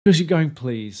Because you're going,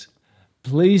 please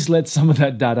let some of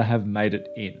that data have made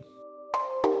it in.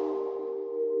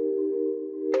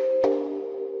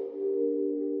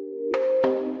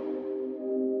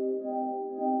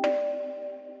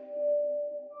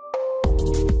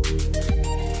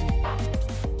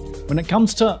 When it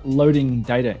comes to loading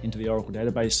data into the Oracle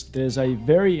database, there's a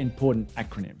very important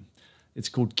acronym. It's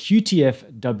called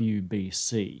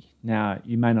QTF-WBC. Now,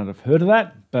 you may not have heard of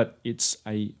that, but it's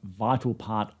a vital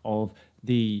part of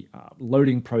the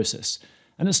loading process.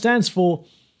 And it stands for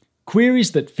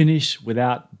queries that finish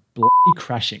without bloody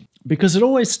crashing. Because it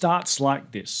always starts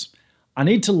like this. I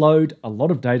need to load a lot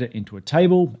of data into a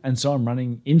table, and so I'm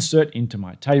running insert into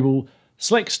my table,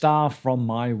 select star from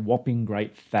my whopping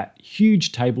great fat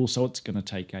huge table, so it's going to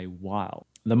take a while.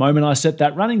 The moment I set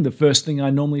that running, the first thing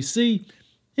I normally see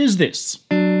is this.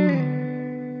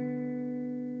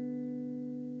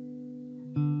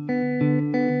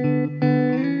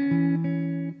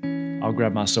 I'll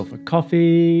grab myself a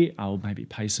coffee, I'll maybe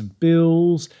pay some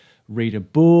bills, read a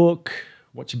book,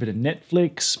 watch a bit of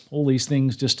Netflix, all these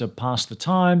things just to pass the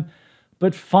time.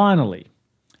 But finally,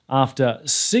 after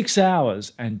 6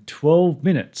 hours and 12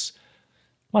 minutes,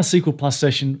 my SQL Plus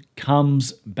session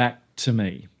comes back to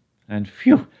me. And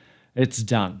phew, it's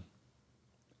done.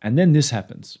 And then this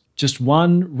happens. Just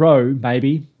one row,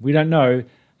 maybe, we don't know,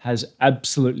 has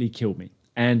absolutely killed me.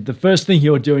 And the first thing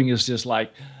you're doing is just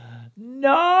like,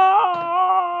 no!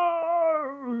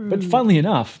 But funnily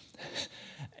enough,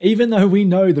 even though we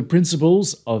know the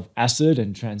principles of ACID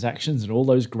and transactions and all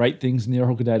those great things in the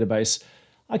Oracle database,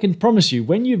 I can promise you,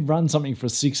 when you've run something for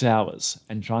 6 hours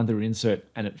and trying to insert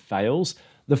and it fails,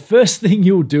 the first thing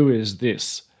you'll do is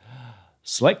this.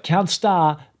 Select count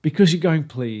star because you're going,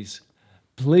 please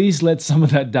let some of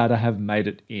that data have made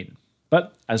it in.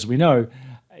 But as we know,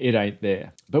 it ain't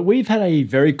there. But we've had a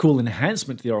very cool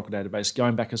enhancement to the Oracle database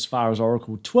going back as far as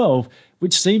Oracle 12,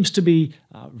 which seems to be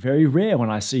very rare when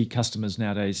I see customers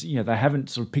nowadays. You know, they haven't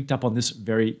sort of picked up on this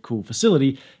very cool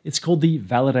facility. It's called the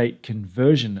validate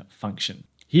conversion function.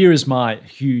 Here is my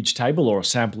huge table or a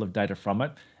sample of data from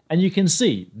it. And you can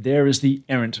see there is the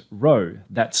errant row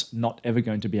that's not ever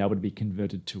going to be able to be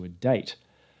converted to a date.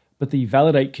 But the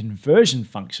validate conversion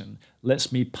function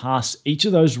lets me pass each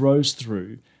of those rows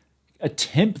through,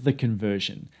 attempt the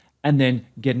conversion, and then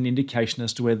get an indication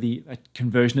as to whether the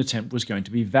conversion attempt was going to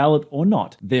be valid or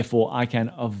not. Therefore, I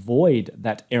can avoid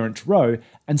that errant row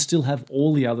and still have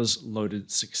all the others loaded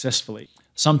successfully.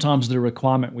 Sometimes the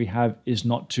requirement we have is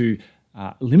not to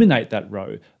eliminate that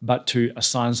row, but to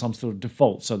assign some sort of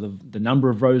default. So the number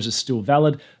of rows is still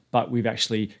valid, but we've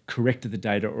actually corrected the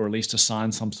data or at least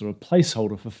assigned some sort of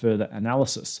placeholder for further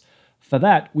analysis. For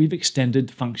that, we've extended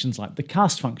functions like the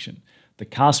cast function. The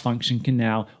cast function can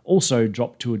now also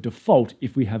drop to a default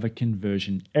if we have a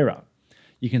conversion error.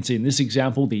 You can see in this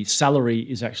example, the salary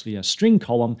is actually a string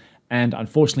column, and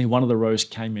unfortunately one of the rows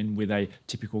came in with a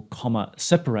typical comma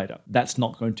separator. That's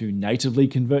not going to natively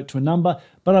convert to a number,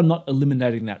 but I'm not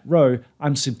eliminating that row,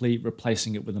 I'm simply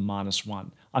replacing it with a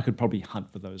 -1. I could probably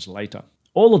hunt for those later.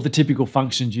 All of the typical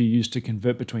functions you use to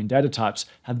convert between data types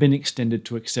have been extended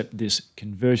to accept this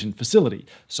conversion facility.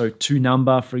 So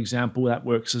toNumber, for example, that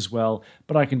works as well,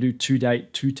 but I can do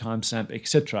toDate, toTimestamp,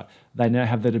 etc. They now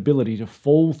have that ability to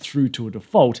fall through to a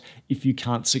default if you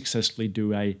can't successfully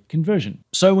do a conversion.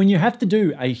 So when you have to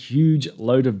do a huge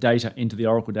load of data into the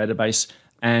Oracle database,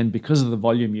 and because of the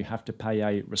volume you have to pay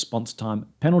a response time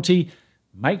penalty,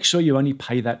 make sure you only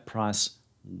pay that price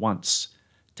once.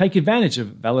 Take advantage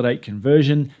of validate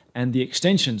conversion and the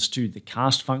extensions to the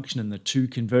cast function and the two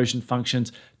conversion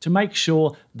functions to make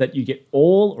sure that you get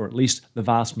all, or at least the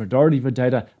vast majority of your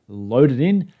data loaded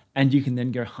in, and you can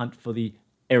then go hunt for the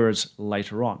errors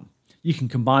later on. You can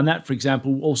combine that, for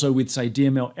example, also with, say,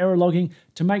 DML error logging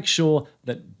to make sure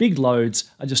that big loads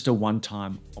are just a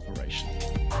one-time operation.